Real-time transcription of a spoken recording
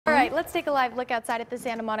right, let's take a live look outside at the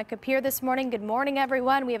Santa Monica Pier this morning. Good morning,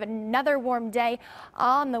 everyone. We have another warm day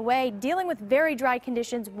on the way, dealing with very dry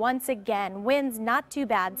conditions once again. Winds not too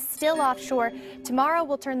bad, still offshore. Tomorrow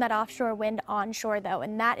we'll turn that offshore wind onshore, though,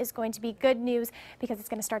 and that is going to be good news because it's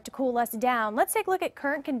going to start to cool us down. Let's take a look at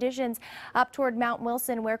current conditions up toward Mount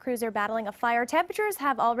Wilson, where crews are battling a fire. Temperatures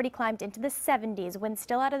have already climbed into the 70s. Winds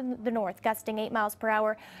still out of the north, gusting 8 miles per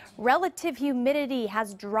hour. Relative humidity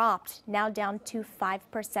has dropped, now down to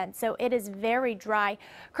 5%. So it is very dry.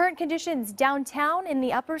 Current conditions downtown in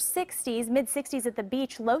the upper 60s, mid 60s at the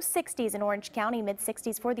beach, low 60s in Orange County, mid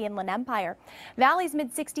 60s for the Inland Empire. Valleys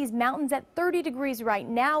mid 60s, mountains at 30 degrees right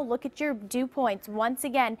now. Look at your dew points once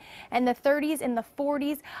again, and the 30s and the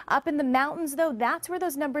 40s. Up in the mountains, though, that's where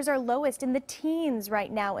those numbers are lowest, in the teens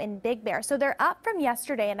right now in Big Bear. So they're up from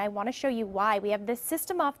yesterday, and I want to show you why. We have this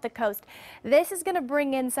system off the coast. This is going to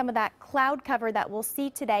bring in some of that cloud cover that we'll see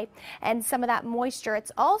today and some of that moisture.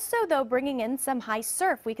 It's also, though, bringing in some high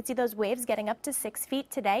surf. We could see those waves getting up to 6 feet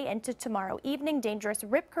today into tomorrow evening. Dangerous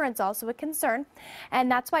rip currents also a concern,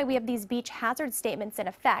 and that's why we have these beach hazard statements in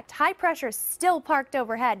effect. High pressure still parked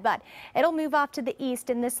overhead, but it'll move off to the east,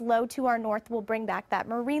 and this low to our north will bring back that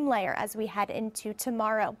marine layer as we head into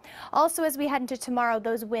tomorrow. Also, as we head into tomorrow,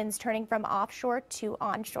 those winds turning from offshore to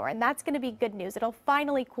onshore, and that's going to be good news. It'll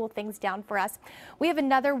finally cool things down for us. We have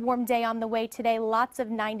another warm day on the way today. Lots of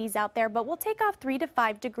 90s out there, but we'll take off 3 to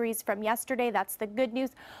 5 degrees from yesterday. That's the good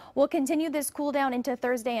news. We'll continue this cool down into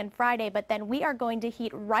Thursday and Friday, but then we are going to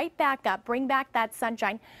heat right back up, bring back that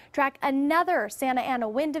sunshine, track another Santa Ana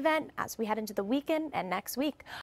wind event as we head into the weekend and next week.